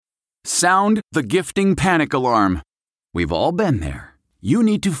Sound the gifting panic alarm. We've all been there. You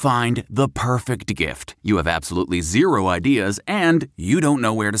need to find the perfect gift. You have absolutely zero ideas and you don't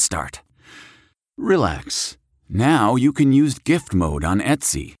know where to start. Relax. Now you can use gift mode on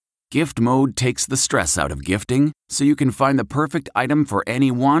Etsy. Gift mode takes the stress out of gifting so you can find the perfect item for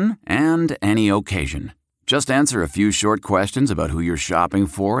anyone and any occasion. Just answer a few short questions about who you're shopping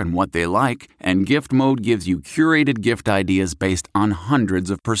for and what they like, and gift mode gives you curated gift ideas based on hundreds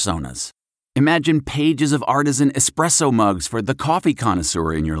of personas. Imagine pages of artisan espresso mugs for the coffee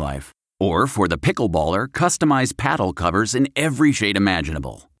connoisseur in your life. Or for the pickleballer, customized paddle covers in every shade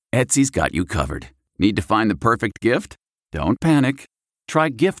imaginable. Etsy's got you covered. Need to find the perfect gift? Don't panic. Try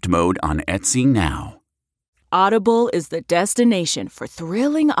gift mode on Etsy now. Audible is the destination for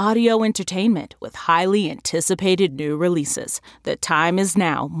thrilling audio entertainment with highly anticipated new releases. The time is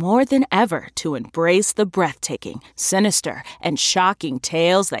now more than ever to embrace the breathtaking, sinister, and shocking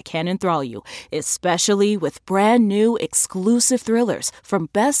tales that can enthrall you, especially with brand new exclusive thrillers from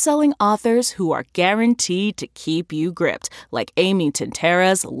best-selling authors who are guaranteed to keep you gripped, like Amy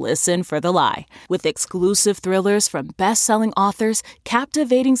Tintera's Listen for the Lie. With exclusive thrillers from best-selling authors,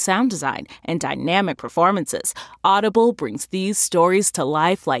 captivating sound design, and dynamic performances, Audible brings these stories to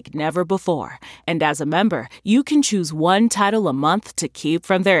life like never before. And as a member, you can choose one title a month to keep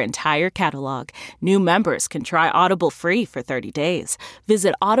from their entire catalog. New members can try Audible free for 30 days.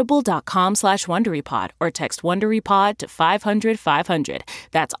 Visit audible.com/WonderyPod or text WonderyPod to 500-500.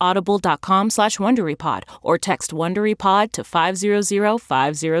 That's audible.com/WonderyPod or text WonderyPod to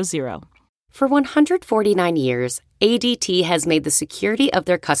 500-500. For 149 years, ADT has made the security of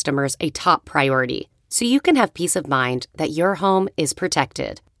their customers a top priority, so you can have peace of mind that your home is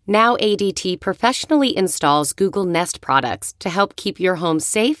protected. Now ADT professionally installs Google Nest products to help keep your home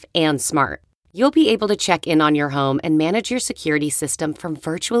safe and smart. You'll be able to check in on your home and manage your security system from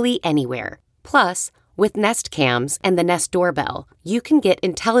virtually anywhere. Plus, with Nest Cams and the Nest Doorbell, you can get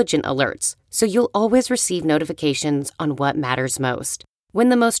intelligent alerts, so you'll always receive notifications on what matters most. When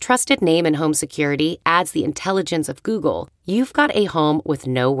the most trusted name in home security adds the intelligence of Google, you've got a home with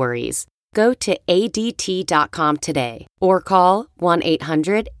no worries. Go to ADT.com today or call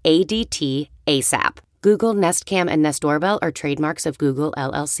 1-800-ADT-ASAP. Google Nest Cam and Nest Doorbell are trademarks of Google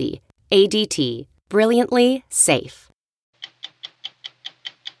LLC. ADT. Brilliantly safe.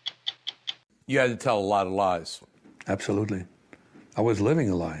 You had to tell a lot of lies. Absolutely. I was living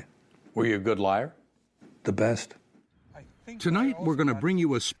a lie. Were you a good liar? The best. Tonight, we're going to bring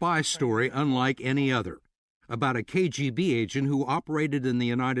you a spy story unlike any other, about a KGB agent who operated in the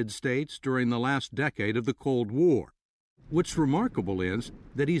United States during the last decade of the Cold War. What's remarkable is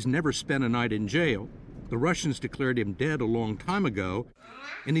that he's never spent a night in jail. The Russians declared him dead a long time ago,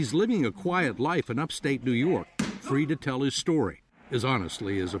 and he's living a quiet life in upstate New York, free to tell his story, as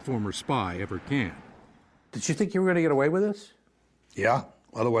honestly as a former spy ever can. Did you think you were going to get away with this? Yeah,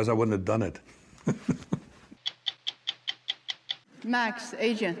 otherwise I wouldn't have done it. Max,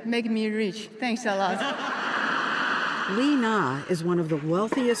 agent, make me rich. Thanks a lot. Li Na is one of the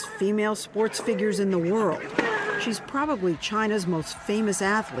wealthiest female sports figures in the world. She's probably China's most famous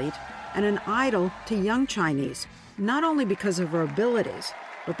athlete and an idol to young Chinese, not only because of her abilities,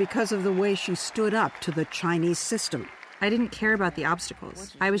 but because of the way she stood up to the Chinese system. I didn't care about the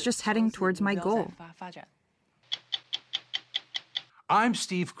obstacles. I was just heading towards my goal. I'm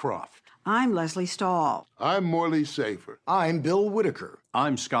Steve Croft. I'm Leslie Stahl. I'm Morley Safer. I'm Bill Whitaker.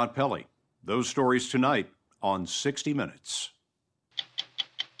 I'm Scott Pelley. Those stories tonight on 60 Minutes.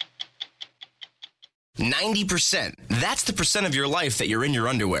 90%. That's the percent of your life that you're in your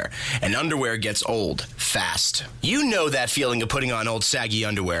underwear. And underwear gets old fast. You know that feeling of putting on old saggy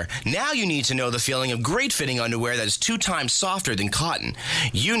underwear. Now you need to know the feeling of great fitting underwear that is 2 times softer than cotton.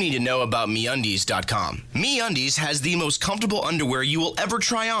 You need to know about MeUndies.com. MeUndies has the most comfortable underwear you will ever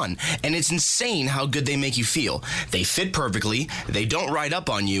try on, and it's insane how good they make you feel. They fit perfectly, they don't ride up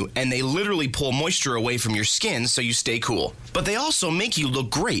on you, and they literally pull moisture away from your skin so you stay cool. But they also make you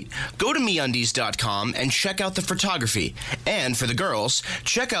look great. Go to MeUndies.com and check out the photography. And for the girls,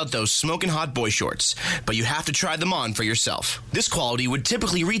 check out those smoking hot boy shorts. But you have to try them on for yourself. This quality would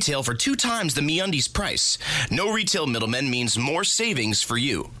typically retail for 2 times the MeUndies price. No retail middleman means more savings for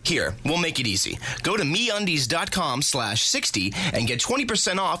you. Here, we'll make it easy. Go to MeUndies.com/60 and get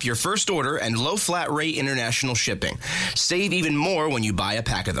 20% off your first order and low flat rate international shipping. Save even more when you buy a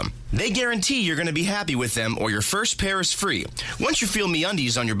pack of them. They guarantee you're going to be happy with them or your first pair is free. Once you feel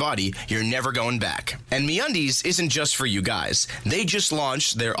MeUndies on your body, you're never going back. And MeUndies isn't just for you guys. They just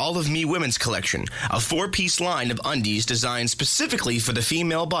launched their All of Me Women's Collection, a 4-piece line of undies designed specifically for the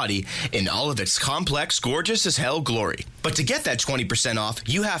female body in all of its complex, gorgeous as hell glory. But to get that 20% off,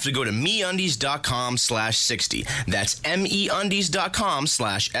 you have to go to MeUndies.com/60. That's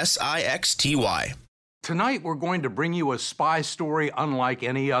MEUndies.com/SIXTY. Tonight, we're going to bring you a spy story unlike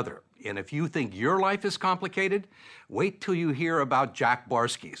any other. And if you think your life is complicated, wait till you hear about Jack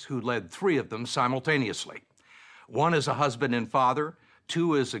Barsky's, who led 3 of them simultaneously. 1 as a husband and father,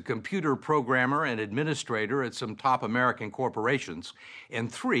 2 as a computer programmer and administrator at some top American corporations,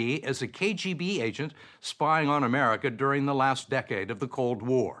 and 3 as a KGB agent spying on America during the last decade of the Cold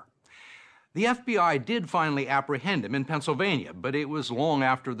War. The FBI did finally apprehend him in Pennsylvania, but it was long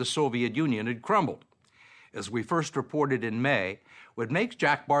after the Soviet Union had crumbled. As we first reported in May, what makes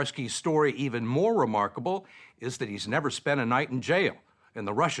Jack Barsky's story even more remarkable is that he's never spent a night in jail, and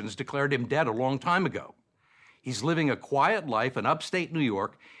the Russians declared him dead a long time ago. He's living a quiet life in upstate New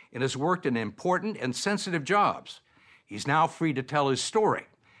York and has worked in important and sensitive jobs. He's now free to tell his story,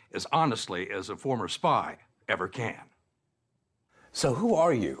 as honestly as a former spy ever can. So who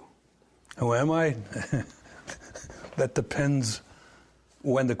are you? Who am I? That depends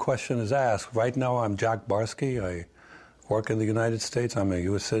when the question is asked. Right now, I'm Jack Barsky. I work in the United States. I'm a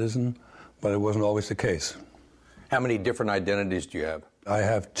U.S. citizen, but it wasn't always the case. How many different identities do you have? I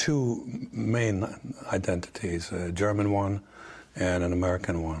have 2 main identities, a German one and an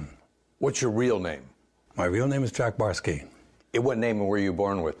American one. What's your real name? My real name is Jack Barsky. What name were you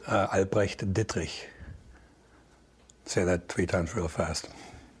born with? Albrecht Dittrich. Say that 3 times real fast.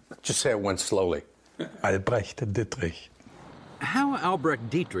 Just say it once slowly. Albrecht Dittrich. How Albrecht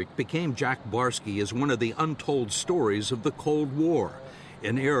Dietrich became Jack Barsky is one of the untold stories of the Cold War,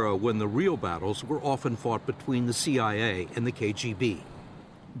 an era when the real battles were often fought between the CIA and the KGB.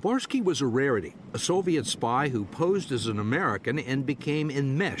 Barsky was a rarity, a Soviet spy who posed as an American and became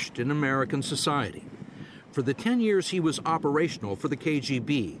enmeshed in American society. For the 10 years he was operational for the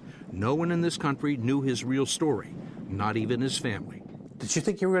KGB, no one in this country knew his real story, not even his family. Did you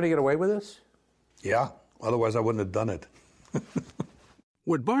think you were going to get away with this? Yeah, otherwise I wouldn't have done it.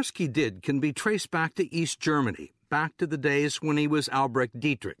 What Barsky did can be traced back to East Germany, back to the days when he was Albrecht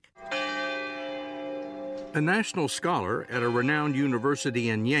Dietrich. A national scholar at a renowned university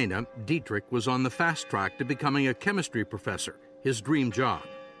in Jena, Dietrich was on the fast track to becoming a chemistry professor, his dream job.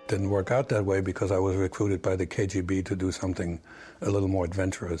 Didn't work out that way because I was recruited by the KGB to do something a little more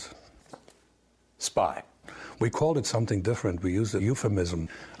adventurous. Spy. We called it something different. We used a euphemism.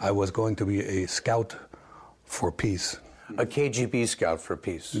 I was going to be a scout for peace. A KGB scout for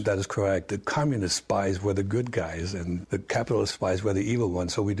peace. That is correct. The communist spies were the good guys, and the capitalist spies were the evil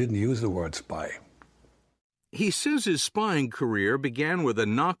ones, so we didn't use the word spy. He says his spying career began with a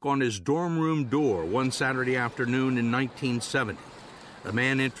knock on his dorm room door one Saturday afternoon in 1970. A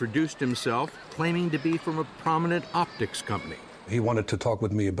man introduced himself, claiming to be from a prominent optics company. He wanted to talk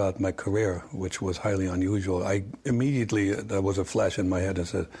with me about my career, which was highly unusual. There was a flash in my head and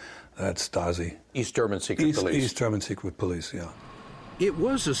said, that's Stasi. East German Secret Police. East German Secret Police, yeah. It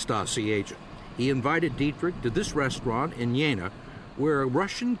was a Stasi agent. He invited Dietrich to this restaurant in Jena, where a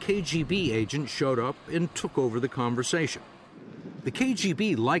Russian KGB agent showed up and took over the conversation. The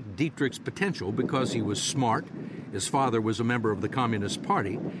KGB liked Dietrich's potential because he was smart, his father was a member of the Communist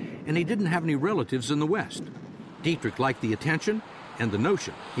Party, and he didn't have any relatives in the West. Dietrich liked the attention and the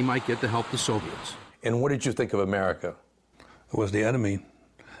notion he might get to help the Soviets. And what did you think of America? It was the enemy.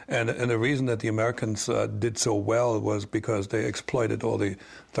 And the reason that the Americans did so well was because they exploited all the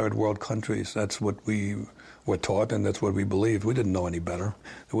third world countries. That's what we were taught, and that's what we believed. We didn't know any better.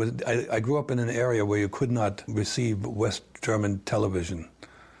 I grew up in an area where you could not receive West German television.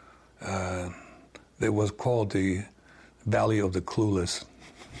 It was called the Valley of the Clueless.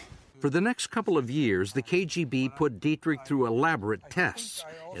 For the next couple of years, the KGB put Dietrich through elaborate tests,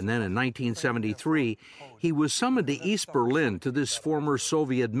 and then in 1973, he was summoned to East Berlin to this former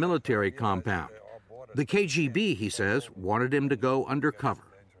Soviet military compound. The KGB, he says, wanted him to go undercover.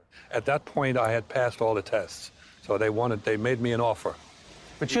 At that point, I had passed all the tests, so they made me an offer.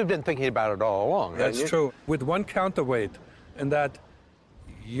 But you've been thinking about it all along, haven't you? That's true. With one counterweight, in that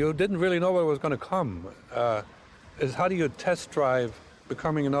you didn't really know what was going to come. Is how do you test drive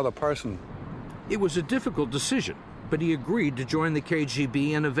becoming another person? It was a difficult decision, but he agreed to join the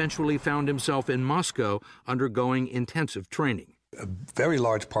KGB and eventually found himself in Moscow undergoing intensive training. A very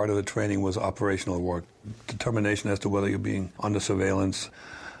large part of the training was operational work, determination as to whether you're being under surveillance,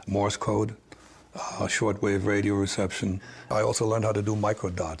 Morse code, shortwave radio reception. I also learned how to do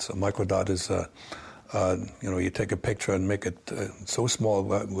microdots. A microdot is, you take a picture and make it so small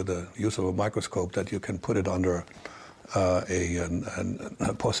with the use of a microscope that you can put it under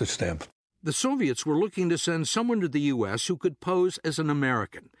a postage stamp. The Soviets were looking to send someone to the U.S. who could pose as an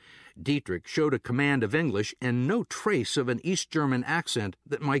American. Dietrich showed a command of English and no trace of an East German accent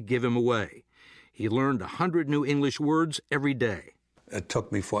that might give him away. He learned 100 new English words every day. It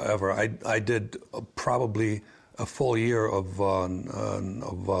took me forever. I did probably a full year of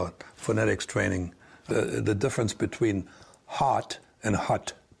phonetics training. The difference between hot and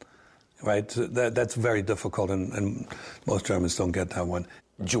hut, right? That's very difficult, and most Germans don't get that one.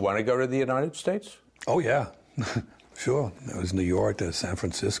 Did you want to go to the United States? Oh, yeah. Sure. There was New York, there's San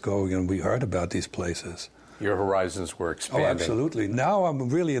Francisco, we heard about these places. Your horizons were expanding. Oh, absolutely. Now I'm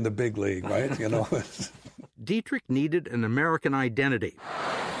really in the big league, right? Dietrich needed an American identity.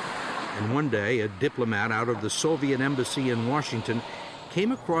 And one day, a diplomat out of the Soviet embassy in Washington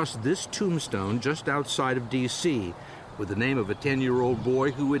came across this tombstone just outside of D.C. with the name of a 10-year-old boy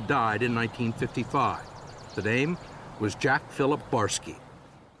who had died in 1955. The name was Jack Philip Barsky.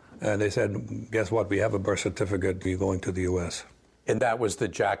 And they said, guess what? We have a birth certificate. You're going to the U.S. And that was the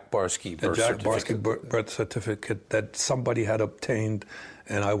Jack Barsky birth certificate? The Jack Barsky birth certificate that somebody had obtained,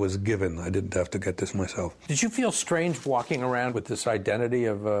 and I was given. I didn't have to get this myself. Did you feel strange walking around with this identity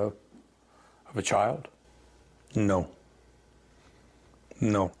of a child? No.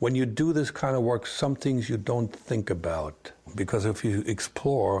 No. When you do this kind of work, some things you don't think about. Because if you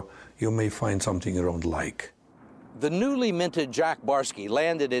explore, you may find something you don't like. The newly minted Jack Barsky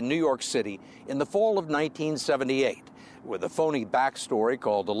landed in New York City in the fall of 1978 with a phony backstory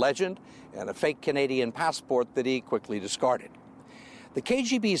called a legend and a fake Canadian passport that he quickly discarded. The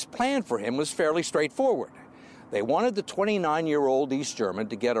KGB's plan for him was fairly straightforward. They wanted the 29-year-old East German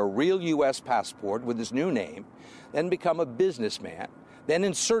to get a real U.S. passport with his new name, then become a businessman, then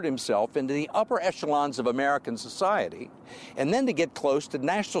insert himself into the upper echelons of American society, and then to get close to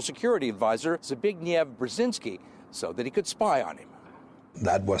National Security Advisor Zbigniew Brzezinski so that he could spy on him.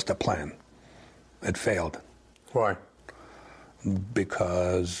 That was the plan. It failed. Why?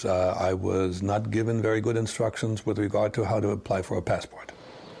 Because I was not given very good instructions with regard to how to apply for a passport.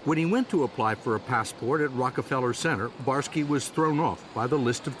 When he went to apply for a passport at Rockefeller Center, Barsky was thrown off by the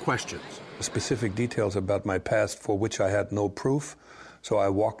list of questions. Specific details about my past for which I had no proof, so I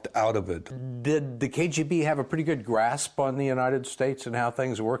walked out of it. Did the KGB have a pretty good grasp on the United States and how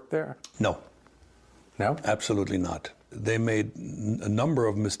things worked there? No. No? Absolutely not. They made a number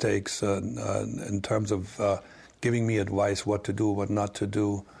of mistakes in terms of giving me advice what to do, what not to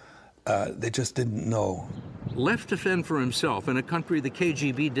do. They just didn't know. Left to fend for himself in a country the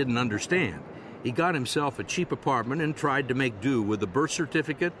KGB didn't understand, he got himself a cheap apartment and tried to make do with the birth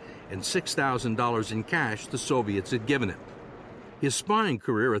certificate and $6,000 in cash the Soviets had given him. His spying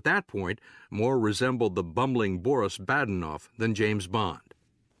career at that point more resembled the bumbling Boris Badenov than James Bond.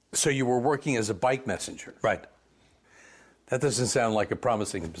 So you were working as a bike messenger? Right. That doesn't sound like a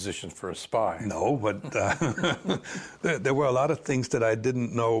promising position for a spy. No, but there were a lot of things that I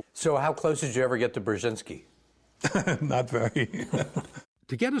didn't know. So how close did you ever get to Brzezinski? Not very.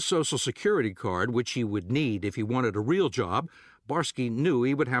 To get a Social Security card, which he would need if he wanted a real job, Barsky knew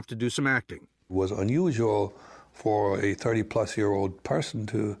he would have to do some acting. It was unusual for a 30-plus-year-old person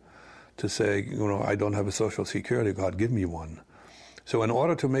to say, I don't have a Social Security card, give me one. So in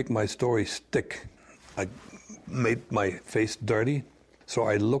order to make my story stick, I made my face dirty, so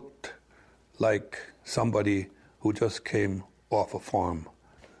I looked like somebody who just came off a farm.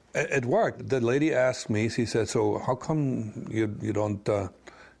 It worked. The lady asked me, she said, so how come you don't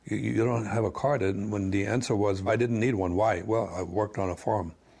have a card? And when the answer was, I didn't need one. Why? Well, I worked on a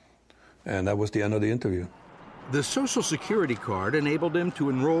farm. And that was the end of the interview. The Social Security card enabled him to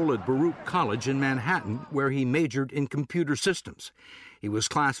enroll at Baruch College in Manhattan, where he majored in computer systems. He was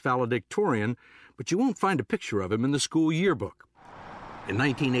class valedictorian, but you won't find a picture of him in the school yearbook. In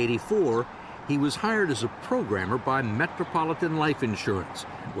 1984, he was hired as a programmer by Metropolitan Life Insurance,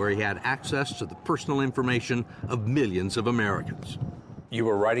 where he had access to the personal information of millions of Americans. You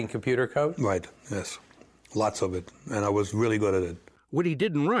were writing computer code? Right, yes. Lots of it, and I was really good at it. What he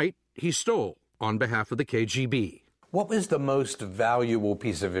didn't write, he stole on behalf of the KGB. What was the most valuable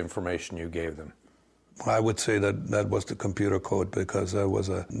piece of information you gave them? I would say that was the computer code, because that was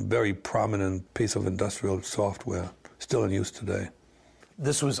a very prominent piece of industrial software, still in use today.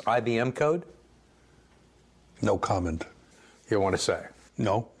 This was IBM code? No comment. You want to say?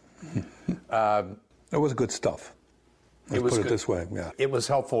 No. It was good stuff. Let's put it this way, yeah. It was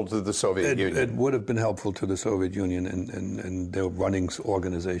helpful to the Soviet Union. It would have been helpful to the Soviet Union and their running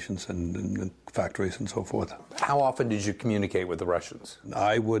organizations and factories and so forth. How often did you communicate with the Russians?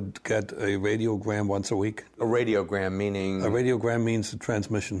 I would get a radiogram once a week. A radiogram meaning? A radiogram means a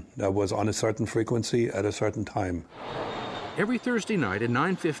transmission that was on a certain frequency at a certain time. Every Thursday night at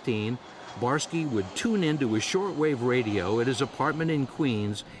 9:15, Barsky would tune into his shortwave radio at his apartment in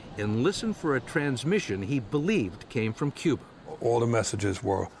Queens and listen for a transmission he believed came from Cuba. All the messages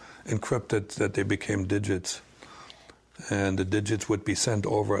were encrypted, that they became digits. And the digits would be sent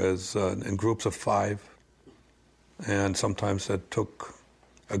over as in groups of 5. And sometimes that took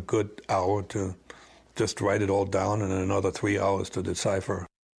a good hour to just write it all down and another 3 hours to decipher.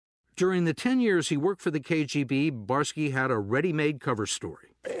 During the 10 years he worked for the KGB, Barsky had a ready-made cover story.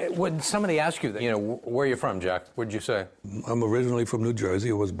 When somebody asks you, where are you from, Jack? What did you say? I'm originally from New Jersey.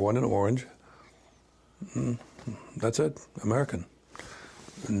 I was born in Orange. That's it, American.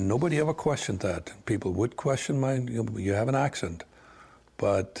 Nobody ever questioned that. People would question you have an accent.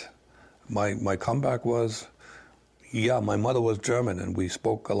 But my comeback was, yeah, my mother was German, and we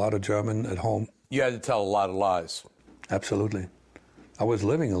spoke a lot of German at home. You had to tell a lot of lies. Absolutely. I was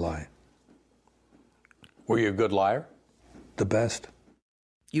living a lie. Were you a good liar? The best.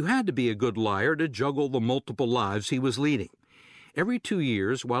 You had to be a good liar to juggle the multiple lives he was leading. Every 2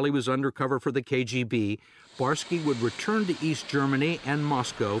 years, while he was undercover for the KGB, Barsky would return to East Germany and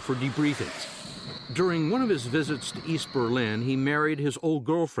Moscow for debriefings. During one of his visits to East Berlin, he married his old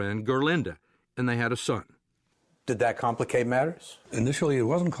girlfriend, Gerlinde, and they had a son. Did that complicate matters? Initially, it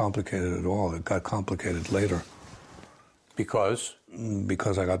wasn't complicated at all. It got complicated later. Because?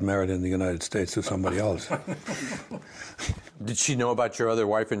 Because I got married in the United States to somebody else. Did she know about your other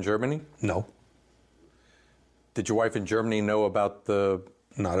wife in Germany? No. Did your wife in Germany know about the...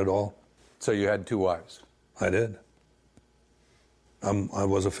 Not at all. So you had 2 wives? I did. I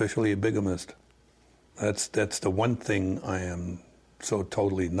was officially a bigamist. That's the one thing I am so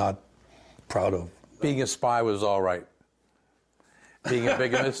totally not proud of. Being a spy was all right. Being a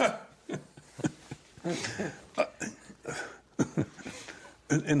bigamist?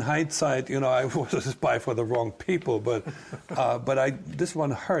 In hindsight, I was a spy for the wrong people, but this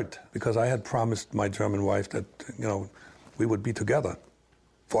one hurt because I had promised my German wife that, we would be together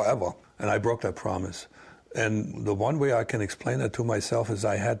forever, and I broke that promise. And the one way I can explain that to myself is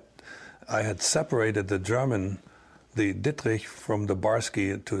I had separated the Dittrich from the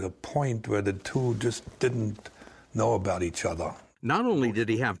Barsky to the point where the two just didn't know about each other. Not only did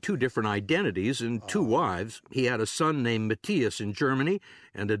he have 2 different identities and 2 wives, he had a son named Matthias in Germany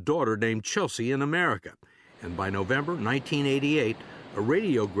and a daughter named Chelsea in America. And by November 1988, a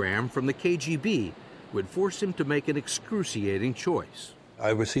radiogram from the KGB would force him to make an excruciating choice. I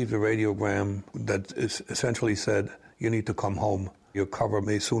received a radiogram that essentially said, you need to come home. Your cover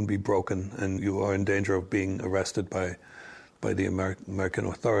may soon be broken and you are in danger of being arrested by the American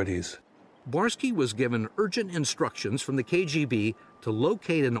authorities. Barsky was given urgent instructions from the KGB to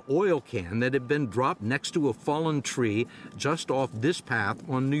locate an oil can that had been dropped next to a fallen tree just off this path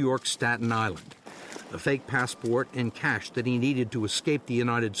on New York's Staten Island. The fake passport and cash that he needed to escape the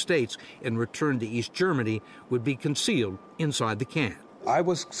United States and return to East Germany would be concealed inside the can. I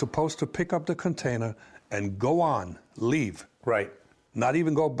was supposed to pick up the container and go on, leave. Right. Not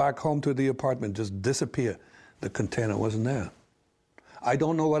even go back home to the apartment, just disappear. The container wasn't there. I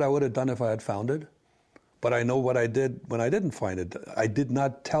don't know what I would have done if I had found it, but I know what I did when I didn't find it. I did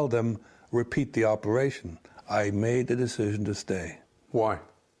not tell them, repeat the operation. I made the decision to stay. Why?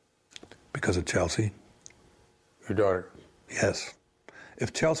 Because of Chelsea. Your daughter? Yes.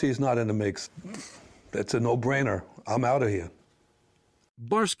 If Chelsea is not in the mix, it's a no-brainer. I'm out of here.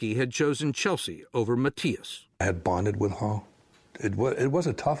 Barsky had chosen Chelsea over Matthias. I had bonded with her. It was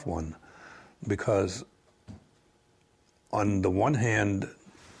a tough one because on the one hand,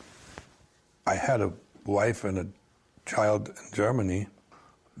 I had a wife and a child in Germany,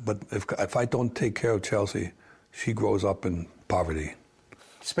 but if I don't take care of Chelsea, she grows up in poverty.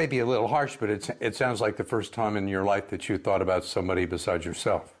 This may be a little harsh, but it sounds like the first time in your life that you thought about somebody besides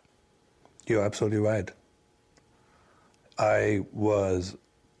yourself. You're absolutely right. I was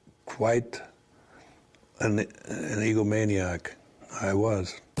quite an egomaniac. I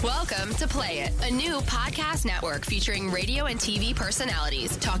was. Welcome to Play It, a new podcast network featuring radio and TV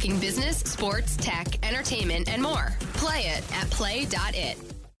personalities talking business, sports, tech, entertainment, and more. Play it at play.it.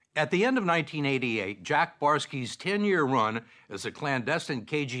 At the end of 1988, Jack Barsky's 10-year run as a clandestine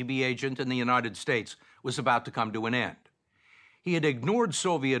KGB agent in the United States was about to come to an end. He had ignored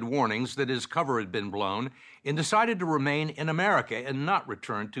Soviet warnings that his cover had been blown and decided to remain in America and not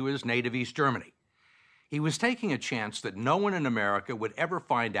return to his native East Germany. He was taking a chance that no one in America would ever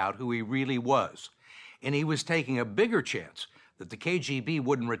find out who he really was. And he was taking a bigger chance that the KGB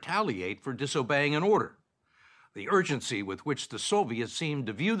wouldn't retaliate for disobeying an order. The urgency with which the Soviets seemed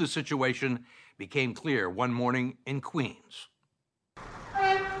to view the situation became clear one morning in Queens.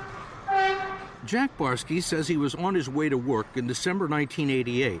 Jack Barsky says he was on his way to work in December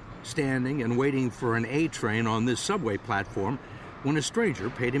 1988, standing and waiting for an A train on this subway platform when a stranger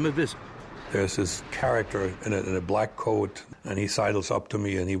paid him a visit. There's this character in a black coat, and he sidles up to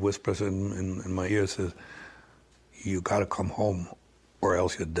me and he whispers in my ear, says, "You gotta come home or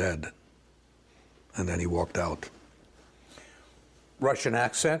else you're dead." And then he walked out. Russian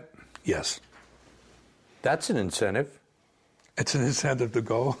accent? Yes. That's an incentive. It's an incentive to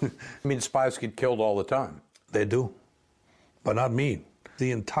go. I mean, spies get killed all the time. They do, but not me.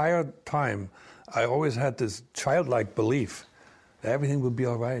 The entire time, I always had this childlike belief that everything would be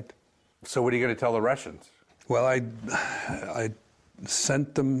all right. So what are you going to tell the Russians? Well, I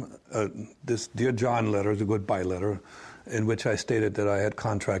sent them this Dear John letter, the goodbye letter, in which I stated that I had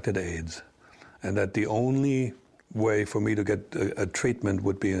contracted AIDS and that the only way for me to get a treatment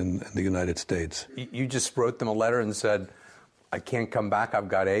would be in the United States. You just wrote them a letter and said, "I can't come back, I've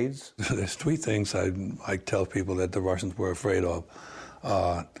got AIDS"? There's three things I tell people that the Russians were afraid of.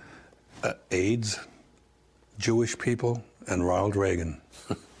 AIDS, Jewish people, and Ronald Reagan.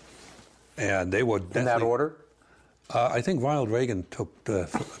 And they were in that order? I think Ronald Reagan took the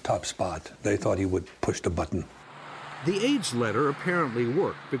top spot. They thought he would push the button. The AIDS letter apparently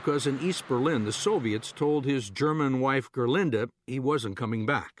worked because in East Berlin, the Soviets told his German wife Gerlinde he wasn't coming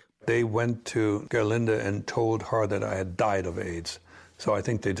back. They went to Gerlinde and told her that I had died of AIDS. So I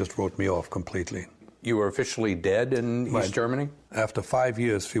think they just wrote me off completely. You were officially dead in East Germany? After 5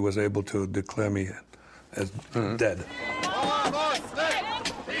 years, she was able to declare me as dead.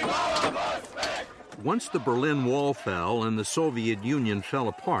 Once the Berlin Wall fell and the Soviet Union fell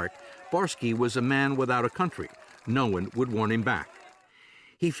apart, Barsky was a man without a country. No one would want him back.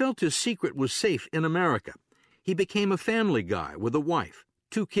 He felt his secret was safe in America. He became a family guy with a wife,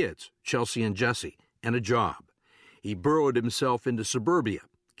 2 kids, Chelsea and Jesse, and a job. He burrowed himself into suburbia,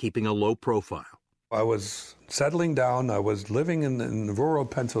 keeping a low profile. I was settling down. I was living in rural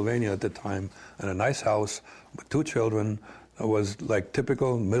Pennsylvania at the time in a nice house with 2 children. It was like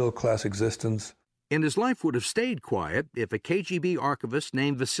typical middle-class existence. And his life would have stayed quiet if a KGB archivist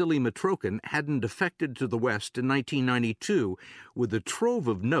named Vasily Mitrokhin hadn't defected to the West in 1992 with a trove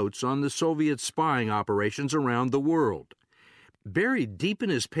of notes on the Soviet spying operations around the world. Buried deep in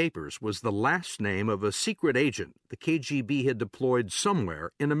his papers was the last name of a secret agent the KGB had deployed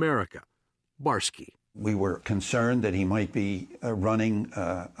somewhere in America, Barsky. We were concerned that he might be running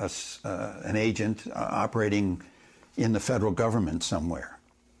an agent operating in the federal government somewhere.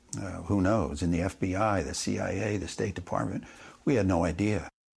 Who knows? In the FBI, the CIA, the State Department. We had no idea.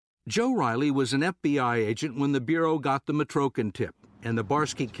 Joe Riley was an FBI agent when the Bureau got the Mitrokhin tip, and the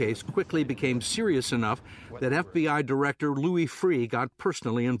Barsky case quickly became serious enough that FBI Director Louis Freeh got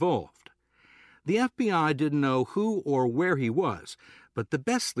personally involved. The FBI didn't know who or where he was, but the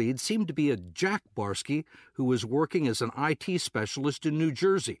best lead seemed to be a Jack Barsky who was working as an IT specialist in New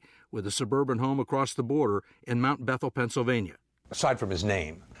Jersey with a suburban home across the border in Mount Bethel, Pennsylvania. Aside from his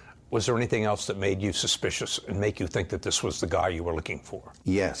name, was there anything else that made you suspicious and make you think that this was the guy you were looking for?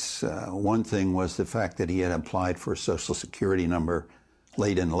 Yes. One thing was the fact that he had applied for a Social Security number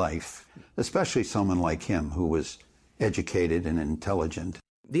late in life, especially someone like him who was educated and intelligent.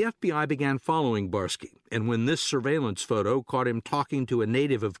 The FBI began following Barsky, and when this surveillance photo caught him talking to a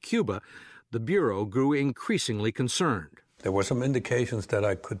native of Cuba, the Bureau grew increasingly concerned. There were some indications that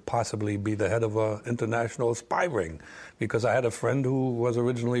I could possibly be the head of an international spy ring because I had a friend who was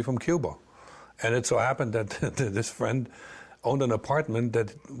originally from Cuba. And it so happened that this friend owned an apartment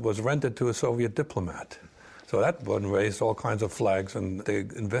that was rented to a Soviet diplomat. So that one raised all kinds of flags, and they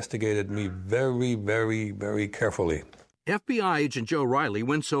investigated me very, very, very carefully. FBI agent Joe Riley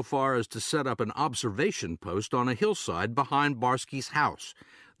went so far as to set up an observation post on a hillside behind Barsky's house.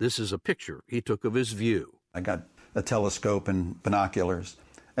 This is a picture he took of his view. I got a telescope and binoculars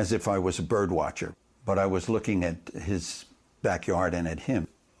as if I was a bird watcher, but I was looking at his backyard and at him.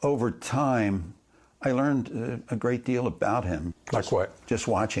 Over time, I learned a great deal about him. Like what? Just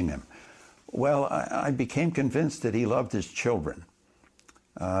watching him. Well, I became convinced that he loved his children.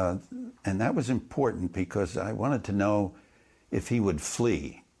 And that was important because I wanted to know if he would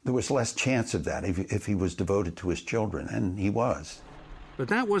flee. There was less chance of that if he was devoted to his children, and he was. But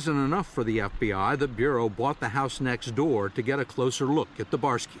that wasn't enough for the FBI. The Bureau bought the house next door to get a closer look at the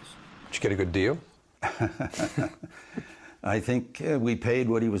Barskys. Did you get a good deal? I think we paid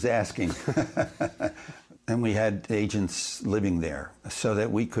what he was asking. And we had agents living there so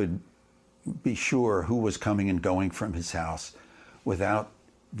that we could be sure who was coming and going from his house without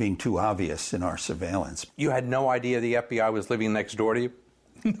being too obvious in our surveillance. You had no idea the FBI was living next door to you?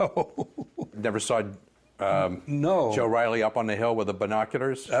 No. Never saw no. Joe Riley up on the hill with the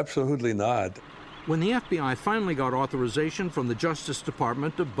binoculars? Absolutely not. When the FBI finally got authorization from the Justice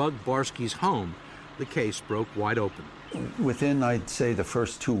Department to bug Barsky's home, the case broke wide open. Within, I'd say, the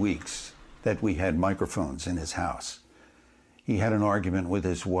first 2 weeks that we had microphones in his house, he had an argument with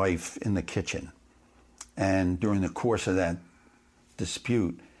his wife in the kitchen. And during the course of that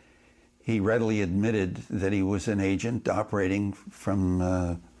dispute, he readily admitted that he was an agent operating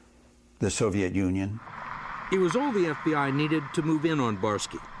from the Soviet Union. It was all the FBI needed to move in on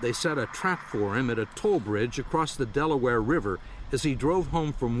Barsky. They set a trap for him at a toll bridge across the Delaware River as he drove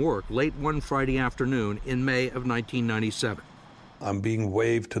home from work late one Friday afternoon in May of 1997. I'm being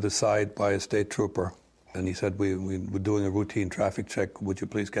waved to the side by a state trooper, and he said, we were doing a routine traffic check. Would you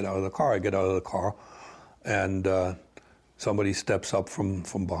please get out of the car? I get out of the car, and somebody steps up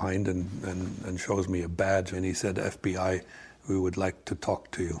from behind and shows me a badge, and he said, FBI, we would like to talk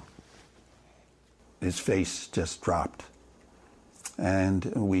to you. His face just dropped, and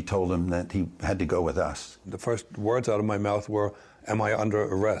we told him that he had to go with us. The first words out of my mouth were, am I under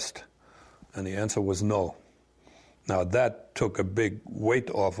arrest? And the answer was no. Now that took a big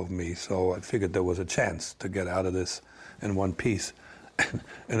weight off of me, so I figured there was a chance to get out of this in one piece.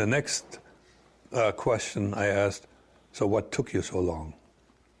 And the next question I asked, so what took you so long?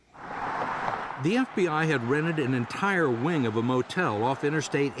 The FBI had rented an entire wing of a motel off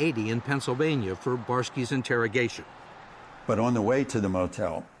Interstate 80 in Pennsylvania for Barsky's interrogation. But on the way to the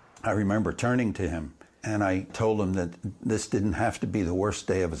motel, I remember turning to him, and I told him that this didn't have to be the worst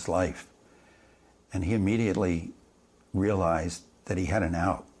day of his life. And he immediately realized that he had an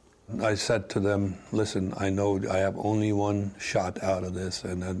out. I said to them, listen, I know I have only one shot out of this,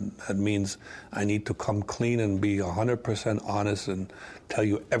 and that means I need to come clean and be 100% honest and tell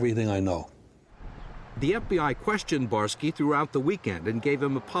you everything I know. The FBI questioned Barsky throughout the weekend and gave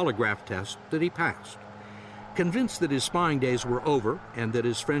him a polygraph test that he passed. Convinced that his spying days were over and that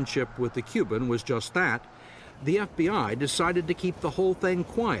his friendship with the Cuban was just that, the FBI decided to keep the whole thing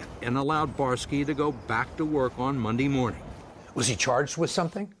quiet and allowed Barsky to go back to work on Monday morning. Was he charged with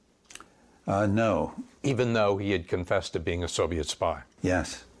something? No. Even though he had confessed to being a Soviet spy?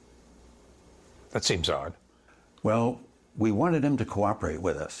 Yes. That seems odd. Well, we wanted him to cooperate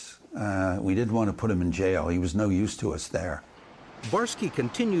with us. We didn't want to put him in jail. He was no use to us there. Barsky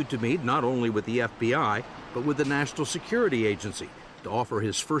continued to meet not only with the FBI, but with the National Security Agency to offer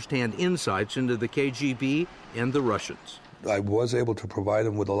his firsthand insights into the KGB and the Russians. I was able to provide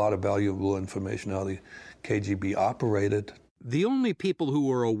him with a lot of valuable information how the KGB operated. The only people who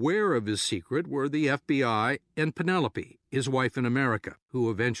were aware of his secret were the FBI and Penelope, his wife in America,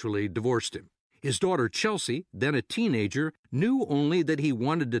 who eventually divorced him. His daughter Chelsea, then a teenager, knew only that he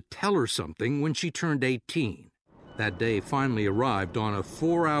wanted to tell her something when she turned 18. That day finally arrived on a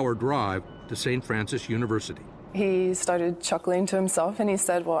 4-hour drive to St. Francis University. He started chuckling to himself and he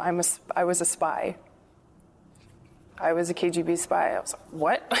said, well, I was a spy. I was a KGB spy. I was like,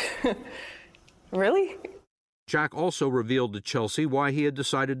 what? Really? Jack also revealed to Chelsea why he had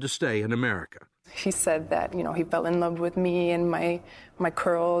decided to stay in America. He said that, he fell in love with me and my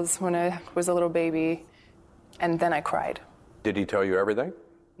curls when I was a little baby, and then I cried. Did he tell you everything?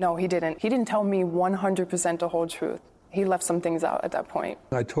 No, he didn't. He didn't tell me 100% the whole truth. He left some things out at that point.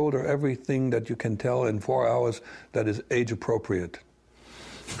 I told her everything that you can tell in 4 hours that is age appropriate.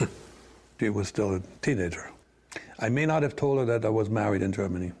 She was still a teenager. I may not have told her that I was married in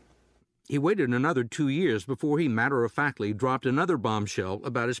Germany. He waited another 2 years before he matter-of-factly dropped another bombshell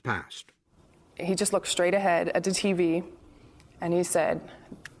about his past. He just looked straight ahead at the TV, and he said,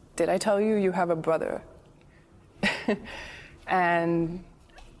 did I tell you you have a brother? And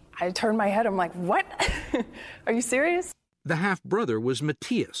I turned my head, I'm like, what? Are you serious? The half-brother was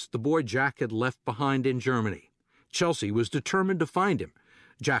Matthias, the boy Jack had left behind in Germany. Chelsea was determined to find him.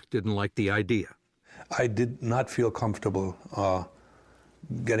 Jack didn't like the idea. I did not feel comfortable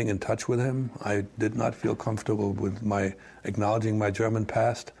getting in touch with him. I did not feel comfortable with acknowledging my German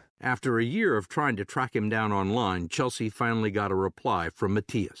past. After a year of trying to track him down online, Chelsea finally got a reply from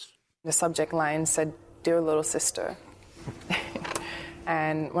Matthias. The subject line said, "Dear little sister."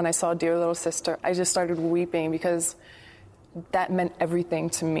 And when I saw "Dear little sister," I just started weeping because that meant everything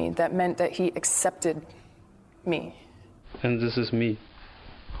to me. That meant that he accepted me. And this is me.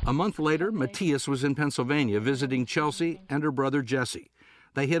 A month later, Matthias was in Pennsylvania visiting Chelsea and her brother Jesse.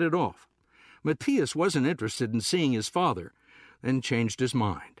 They hit it off. Matthias wasn't interested in seeing his father, then changed his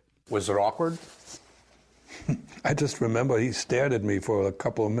mind. Was it awkward? I just remember he stared at me for a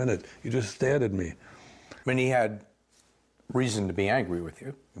couple of minutes. He just stared at me. I mean, he had reason to be angry with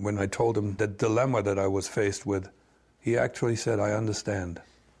you. When I told him the dilemma that I was faced with, he actually said, I understand.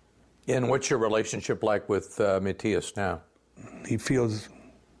 And what's your relationship like with Matthias now? He feels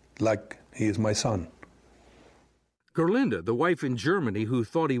like he is my son. Gerlinde, the wife in Germany who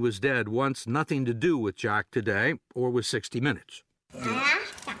thought he was dead, wants nothing to do with Jack today or with 60 Minutes.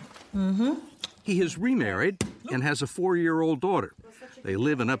 Mm-hmm. He has remarried and has a 4-year-old daughter. They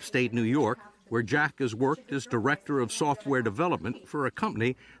live in upstate New York, where Jack has worked as director of software development for a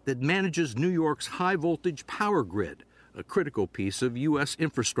company that manages New York's high-voltage power grid, a critical piece of U.S.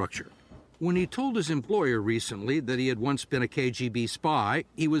 infrastructure. When he told his employer recently that he had once been a KGB spy,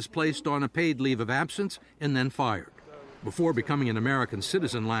 he was placed on a paid leave of absence and then fired. Before becoming an American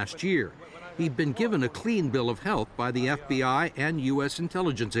citizen last year, he'd been given a clean bill of health by the FBI and U.S.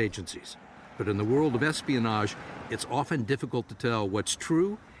 intelligence agencies. But in the world of espionage, it's often difficult to tell what's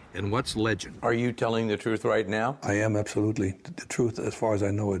true and what's legend. Are you telling the truth right now? I am, absolutely. The truth as far as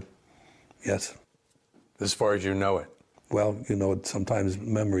I know it, yes. As far as you know it? Well, you know, sometimes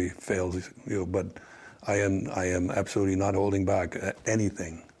memory fails you, but I am absolutely not holding back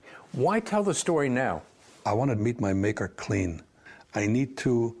anything. Why tell the story now? I want to meet my maker clean. I need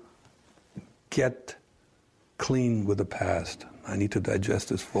to get clean with the past. I need to digest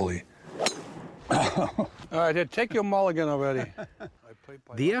this fully. All right, take your mulligan already.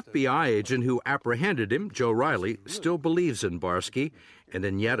 The FBI agent who apprehended him, Joe Riley, still believes in Barsky, and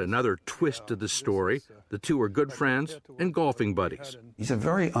in yet another twist to the story, the two are good friends and golfing buddies. He's a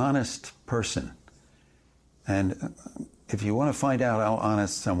very honest person. And if you want to find out how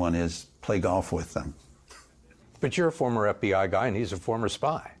honest someone is, play golf with them. But you're a former FBI guy and he's a former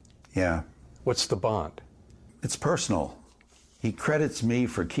spy. Yeah. What's the bond? It's personal. He credits me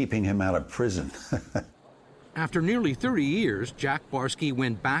for keeping him out of prison. After nearly 30 years, Jack Barsky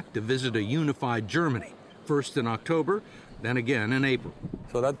went back to visit a unified Germany, first in October, then again in April.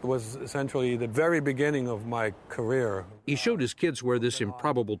 So that was essentially the very beginning of my career. He showed his kids where this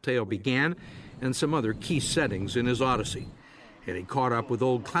improbable tale began and some other key settings in his odyssey. And he caught up with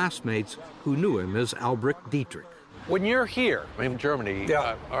old classmates who knew him as Albrecht Dietrich. When you're here in Germany,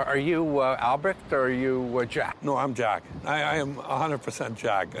 yeah. Are you Albrecht or are you Jack? No, I'm Jack. I am 100%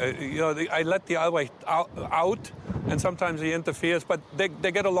 Jack. I let the Albrecht out, and sometimes he interferes, but they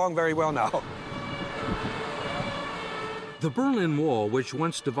get along very well now. The Berlin Wall, which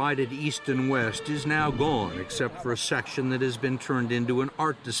once divided East and West, is now gone, except for a section that has been turned into an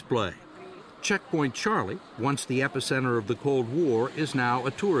art display. Checkpoint Charlie, once the epicenter of the Cold War, is now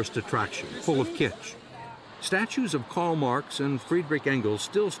a tourist attraction, full of kitsch. Statues of Karl Marx and Friedrich Engels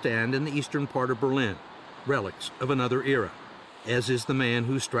still stand in the eastern part of Berlin, relics of another era, as is the man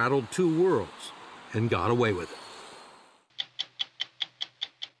who straddled two worlds and got away with it.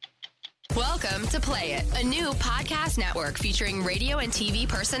 Welcome to Play It, a new podcast network featuring radio and TV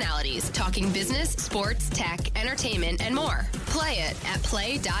personalities talking business, sports, tech, entertainment, and more. Play it at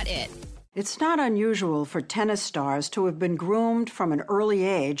play.it. It's not unusual for tennis stars to have been groomed from an early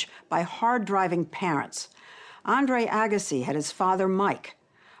age by hard-driving parents. Andre Agassi had his father, Mike.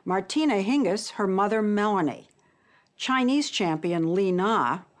 Martina Hingis, her mother, Melanie. Chinese champion Li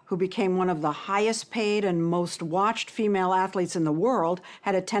Na, who became one of the highest-paid and most watched female athletes in the world,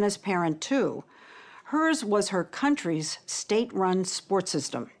 had a tennis parent, too. Hers was her country's state-run sports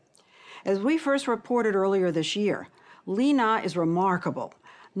system. As we first reported earlier this year, Li Na is remarkable,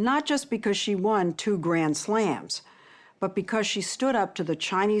 not just because she won 2 Grand Slams, but because she stood up to the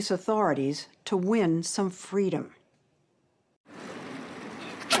Chinese authorities to win some freedom.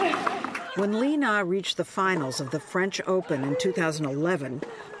 When Li Na reached the finals of the French Open in 2011,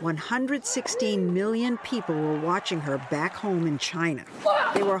 116 million people were watching her back home in China.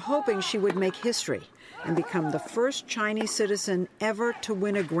 They were hoping she would make history and become the first Chinese citizen ever to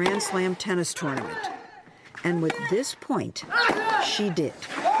win a Grand Slam tennis tournament. And with this point, she did.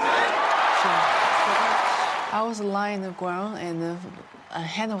 I was lying on the ground and a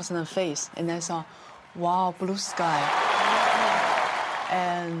hand was in the face, and I saw, wow, blue sky.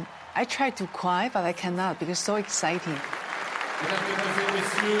 And I tried to cry, but I cannot because it's so exciting.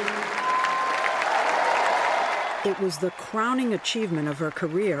 It was the crowning achievement of her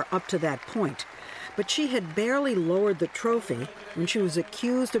career up to that point. But she had barely lowered the trophy when she was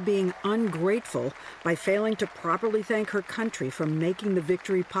accused of being ungrateful by failing to properly thank her country for making the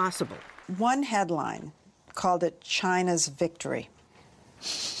victory possible. One headline called it China's victory.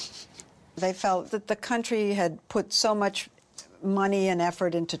 They felt that the country had put so much money and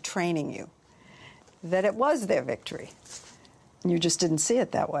effort into training you that it was their victory. You just didn't see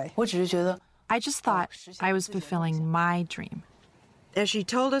it that way. I just thought I was fulfilling my dream. As she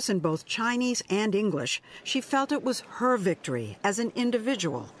told us in both Chinese and English, she felt it was her victory as an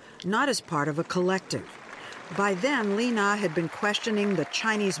individual, not as part of a collective. By then, Li Na had been questioning the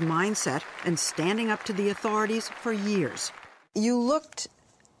Chinese mindset and standing up to the authorities for years. You looked,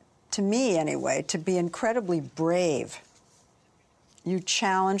 to me anyway, to be incredibly brave. You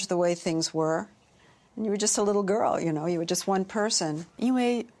challenged the way things were. And you were just a little girl, you know, you were just one person.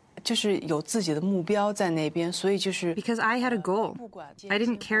 Because I had a goal. I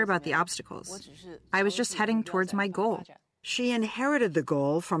didn't care about the obstacles. I was just heading towards my goal. She inherited the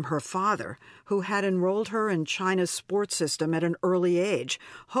goal from her father, who had enrolled her in China's sports system at an early age,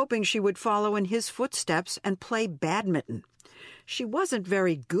 hoping she would follow in his footsteps and play badminton. She wasn't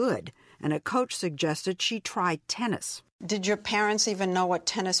very good, and a coach suggested she try tennis. Did your parents even know what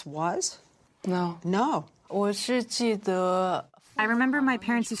tennis was? No. No. I remember my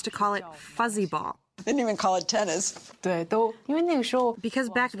parents used to call it fuzzy ball. They didn't even call it tennis. Because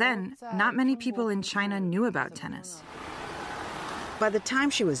back then, not many people in China knew about tennis. By the time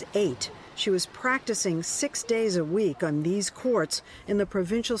she was 8, she was practicing 6 days a week on these courts in the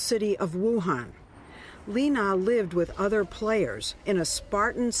provincial city of Wuhan. Li Na lived with other players in a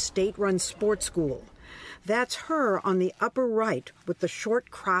Spartan state-run sports school. That's her on the upper right with the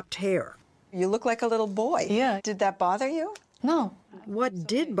short cropped hair. You look like a little boy. Yeah. Did that bother you? No. What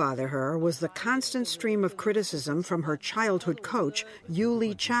did bother her was the constant stream of criticism from her childhood coach, Yu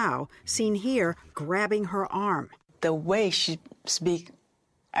Li Chao, seen here grabbing her arm. The way she speaks,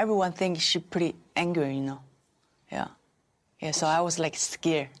 everyone thinks she's pretty angry, you know. Yeah. Yeah, so I was like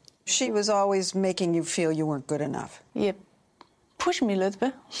scared. She was always making you feel you weren't good enough. Yeah. Push me a little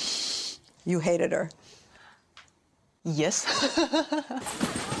bit. You hated her. Yes.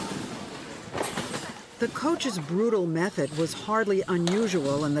 The coach's brutal method was hardly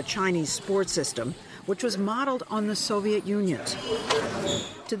unusual in the Chinese sports system, which was modeled on the Soviet Union's.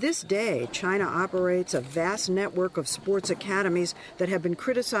 To this day, China operates a vast network of sports academies that have been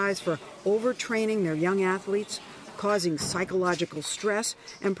criticized for overtraining their young athletes, causing psychological stress,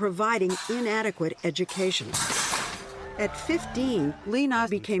 and providing inadequate education. At 15, Li Na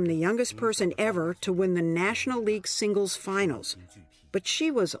became the youngest person ever to win the National League singles finals. But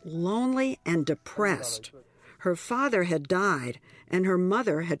she was lonely and depressed. Her father had died, and her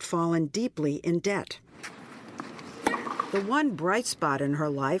mother had fallen deeply in debt. The one bright spot in her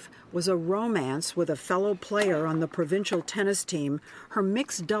life was a romance with a fellow player on the provincial tennis team, her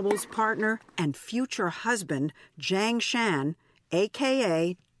mixed doubles partner and future husband, Zhang Shan,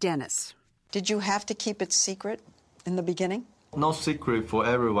 a.k.a. Dennis. Did you have to keep it secret in the beginning? No secret for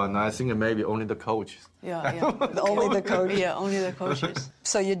everyone. I think maybe only the coach. Yeah. Only the coach? Yeah, only the coaches.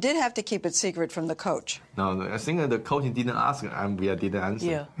 So you did have to keep it secret from the coach? No, I think the coach didn't ask and we didn't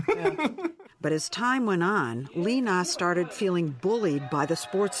answer. Yeah. But as time went on, Li Na started feeling bullied by the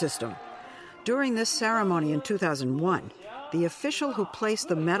sports system. During this ceremony in 2001, the official who placed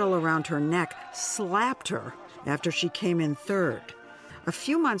the medal around her neck slapped her after she came in third. A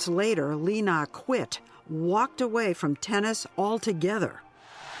few months later, Li Na quit, walked away from tennis altogether.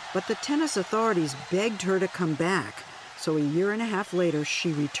 But the tennis authorities begged her to come back, so a year and a half later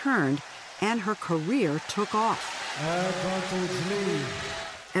she returned, and her career took off.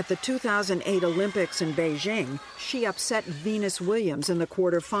 At the 2008 Olympics in Beijing, she upset Venus Williams in the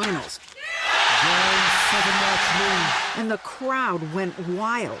quarterfinals. And the crowd went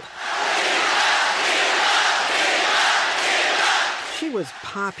wild. She was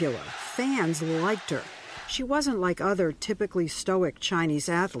popular. Fans liked her. She wasn't like other typically stoic Chinese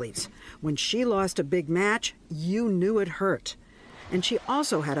athletes. When she lost a big match, you knew it hurt. And she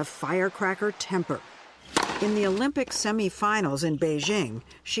also had a firecracker temper. In the Olympic semifinals in Beijing,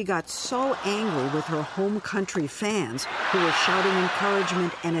 she got so angry with her home country fans, who were shouting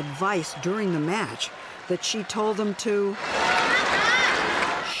encouragement and advice during the match, that she told them to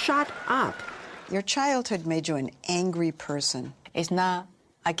shut up. Your childhood made you an angry person. It's not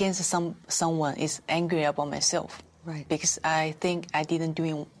against someone, it's angry about myself. Right. Because I think I didn't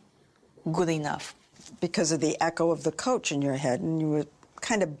do good enough. Because of the echo of the coach in your head, and you were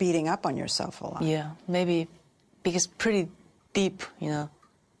kind of beating up on yourself a lot. Yeah, maybe because pretty deep, you know.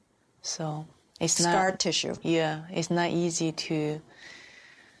 So it's scar tissue. Yeah, it's not easy to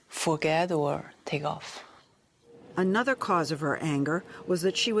forget or take off. Another cause of her anger was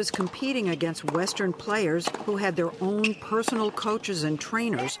that she was competing against Western players who had their own personal coaches and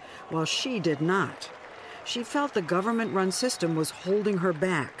trainers, while she did not. She felt the government-run system was holding her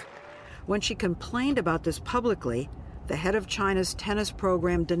back. When she complained about this publicly, the head of China's tennis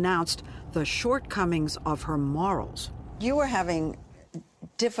program denounced the shortcomings of her morals. You were having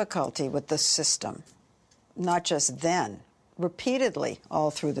difficulty with the system, not just then, repeatedly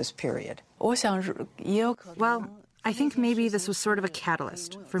all through this period? Well, I think maybe this was sort of a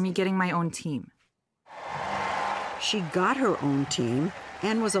catalyst for me getting my own team. She got her own team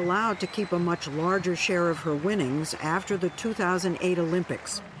and was allowed to keep a much larger share of her winnings after the 2008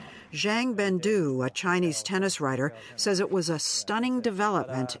 Olympics. Zhang Bendu, a Chinese tennis writer, says it was a stunning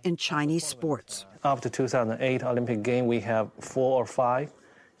development in Chinese sports. After 2008 Olympic Games, we have 4 or 5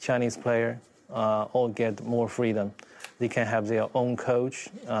 Chinese players all get more freedom. They can have their own coach,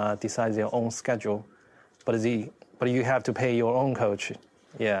 decide their own schedule, but you have to pay your own coach,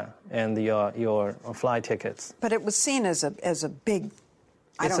 and your flight tickets. But it was seen as a big,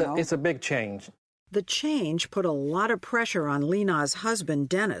 It's a big change. The change put a lot of pressure on Li Na's husband,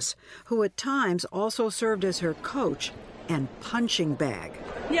 Dennis, who at times also served as her coach and punching bag.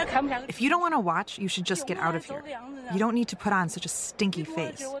 If you don't want to watch, you should just get out of here. You don't need to put on such a stinky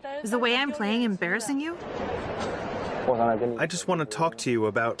face. Is the way I'm playing embarrassing you? I just want to talk to you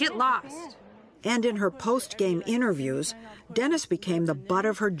about... Get lost. And in her post-game interviews, Dennis became the butt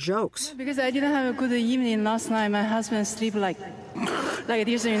of her jokes. Because I didn't have a good evening last night, my husband sleep like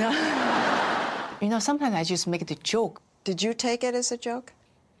this, you know. You know, sometimes I just make the joke. Did you take it as a joke?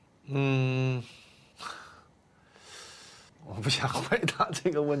 I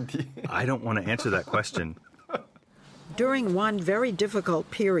don't want to answer that question. During one very difficult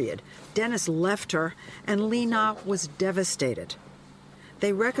period, Dennis left her, and Li Na was devastated.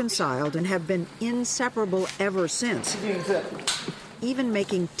 They reconciled and have been inseparable ever since, even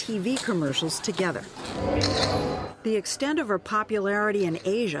making TV commercials together. The extent of her popularity in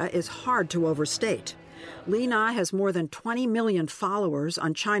Asia is hard to overstate. Li Na has more than 20 million followers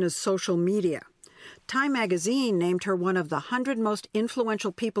on China's social media. Time magazine named her one of the 100 most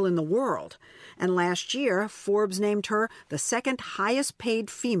influential people in the world, and last year, Forbes named her the second highest paid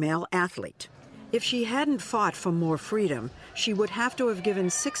female athlete. If she hadn't fought for more freedom, she would have to have given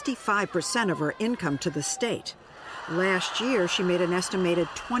 65% of her income to the state. Last year, she made an estimated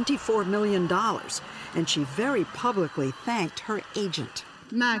 $24 million, and she very publicly thanked her agent.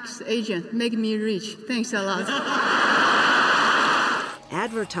 Max, agent, make me rich. Thanks a lot.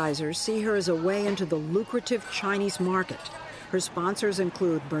 Advertisers see her as a way into the lucrative Chinese market. Her sponsors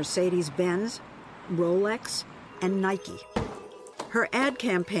include Mercedes-Benz, Rolex, and Nike. Her ad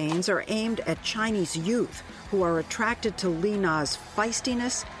campaigns are aimed at Chinese youth who are attracted to Li Na's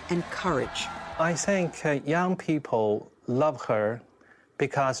feistiness and courage. I think young people love her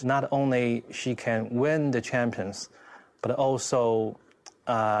because not only she can win the champions, but also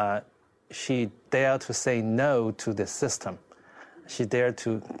she dared to say no to the system. She dared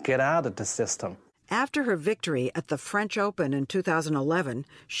to get out of the system. After her victory at the French Open in 2011,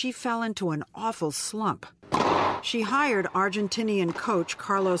 she fell into an awful slump. She hired Argentinian coach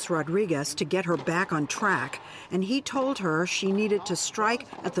Carlos Rodriguez to get her back on track, and he told her she needed to strike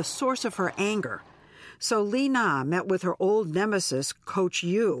at the source of her anger. So Li Na met with her old nemesis, Coach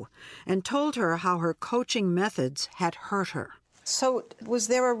Yu, and told her how her coaching methods had hurt her. So was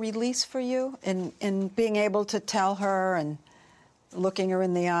there a release for you in being able to tell her and looking her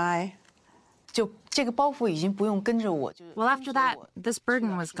in the eye? Well, after that, this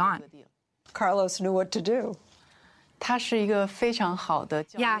burden was gone. Carlos knew what to do.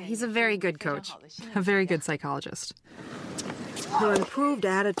 Yeah, he's a very good coach, a very good psychologist. Her improved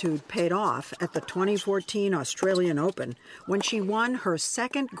attitude paid off at the 2014 Australian Open when she won her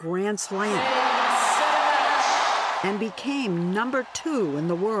second Grand Slam and became number 2 in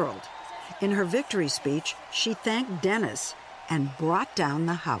the world. In her victory speech, she thanked Dennis and brought down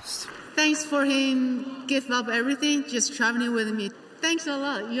the house. Thanks for him give up everything, just traveling with me. Thanks a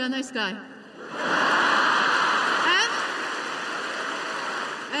lot. You're a nice guy.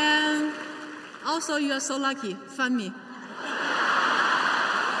 And also, you are so lucky. Find me.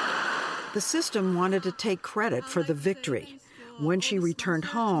 The system wanted to take credit for the victory. When she returned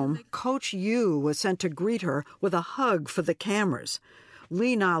home, Coach Yu was sent to greet her with a hug for the cameras.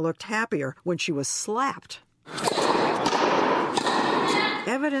 Li Na looked happier when she was slapped.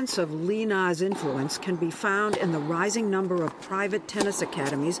 Evidence of Li Na's influence can be found in the rising number of private tennis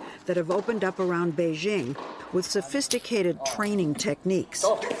academies that have opened up around Beijing with sophisticated training techniques.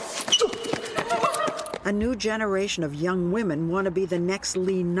 A new generation of young women want to be the next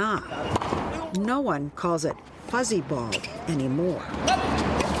Li Na. No one calls it fuzzy ball anymore.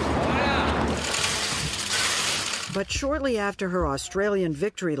 But shortly after her Australian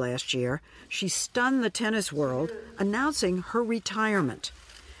victory last year, she stunned the tennis world, announcing her retirement.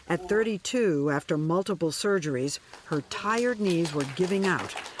 At 32, after multiple surgeries, her tired knees were giving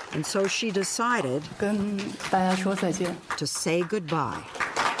out, And so she decided to say goodbye.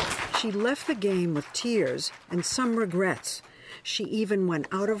 She left the game with tears and some regrets. She even went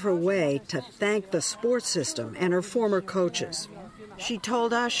out of her way to thank the sports system and her former coaches. She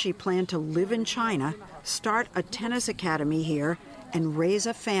told us she planned to live in China, start a tennis academy here, and raise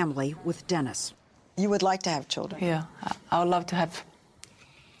a family with Dennis. You would like to have children? Yeah, I would love to have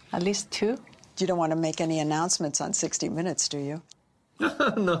at least 2. You don't want to make any announcements on 60 Minutes, do you? No.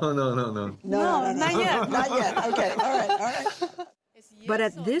 No, not yet. Not yet. Okay, all right. But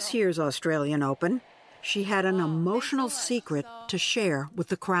at this year's Australian Open, she had an emotional secret to share with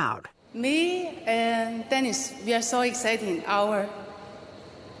the crowd. Me and Dennis, we are so excited. Our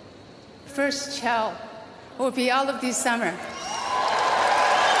first child will be out of this summer.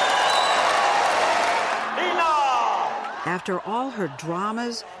 After all her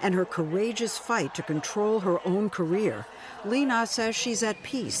dramas and her courageous fight to control her own career, Li Na says she's at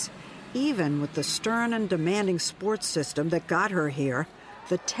peace, even with the stern and demanding sports system that got her here,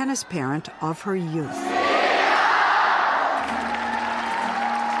 the tennis parent of her youth.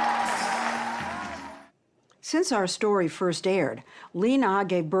 Since our story first aired, Li Na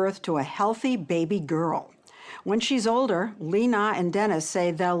gave birth to a healthy baby girl. When she's older, Li Na and Dennis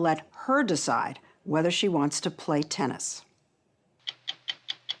say they'll let her decide whether she wants to play tennis.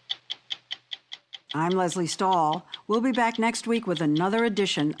 I'm Leslie Stahl. We'll be back next week with another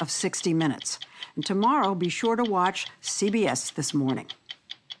edition of 60 Minutes. And tomorrow, be sure to watch CBS This Morning.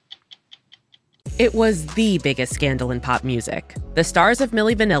 It was the biggest scandal in pop music. The stars of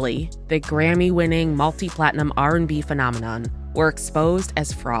Milli Vanilli, the Grammy-winning multi-platinum R&B phenomenon, were exposed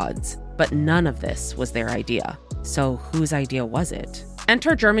as frauds. But none of this was their idea. So whose idea was it?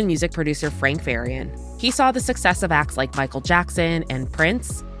 Enter German music producer Frank Farian. He saw the success of acts like Michael Jackson and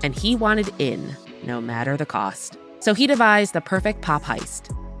Prince, and he wanted in, no matter the cost. So he devised the perfect pop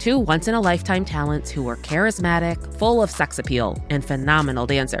heist. 2 once-in-a-lifetime talents who were charismatic, full of sex appeal, and phenomenal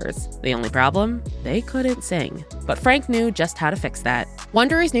dancers. The only problem? They couldn't sing. But Frank knew just how to fix that.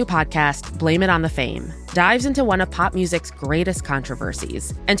 Wondery's new podcast, Blame It on the Fame, dives into one of pop music's greatest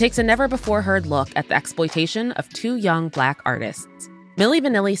controversies and takes a never-before-heard look at the exploitation of 2 young Black artists. Milli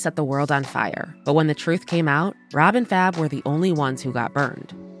Vanilli set the world on fire, but when the truth came out, Rob and Fab were the only ones who got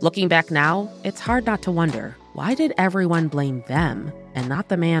burned. Looking back now, it's hard not to wonder, why did everyone blame them and not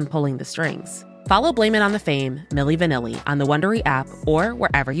the man pulling the strings? Follow Blame It on the Fame, Milli Vanilli, on the Wondery app or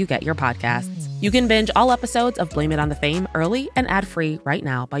wherever you get your podcasts. You can binge all episodes of Blame It on the Fame early and ad-free right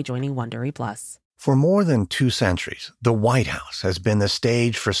now by joining Wondery Plus. For more than 2 centuries, the White House has been the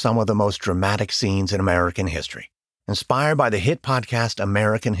stage for some of the most dramatic scenes in American history. Inspired by the hit podcast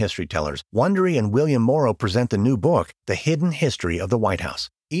American History Tellers, Wondery and William Morrow present the new book, The Hidden History of the White House.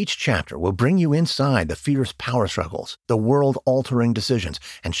 Each chapter will bring you inside the fierce power struggles, the world-altering decisions,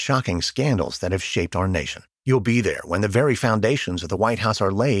 and shocking scandals that have shaped our nation. You'll be there when the very foundations of the White House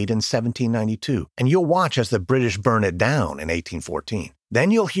are laid in 1792, and you'll watch as the British burn it down in 1814.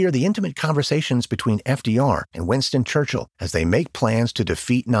 Then you'll hear the intimate conversations between FDR and Winston Churchill as they make plans to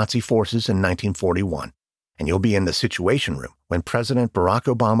defeat Nazi forces in 1941. And you'll be in the Situation Room when President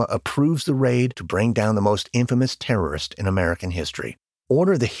Barack Obama approves the raid to bring down the most infamous terrorist in American history.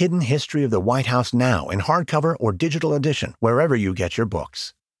 Order The Hidden History of the White House now in hardcover or digital edition, wherever you get your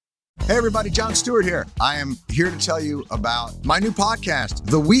books. Hey everybody, Jon Stewart here. I am here to tell you about my new podcast,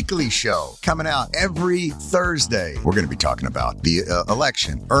 The Weekly Show, coming out every Thursday. We're going to be talking about the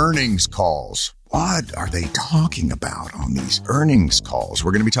election, earnings calls. What are they talking about on these earnings calls?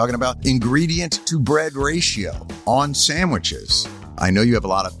 We're going to be talking about ingredient to bread ratio on sandwiches. I know you have a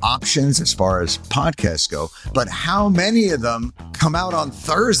lot of options as far as podcasts go, but how many of them come out on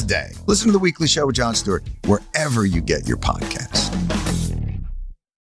Thursday? Listen to The Weekly Show with Jon Stewart wherever you get your podcasts.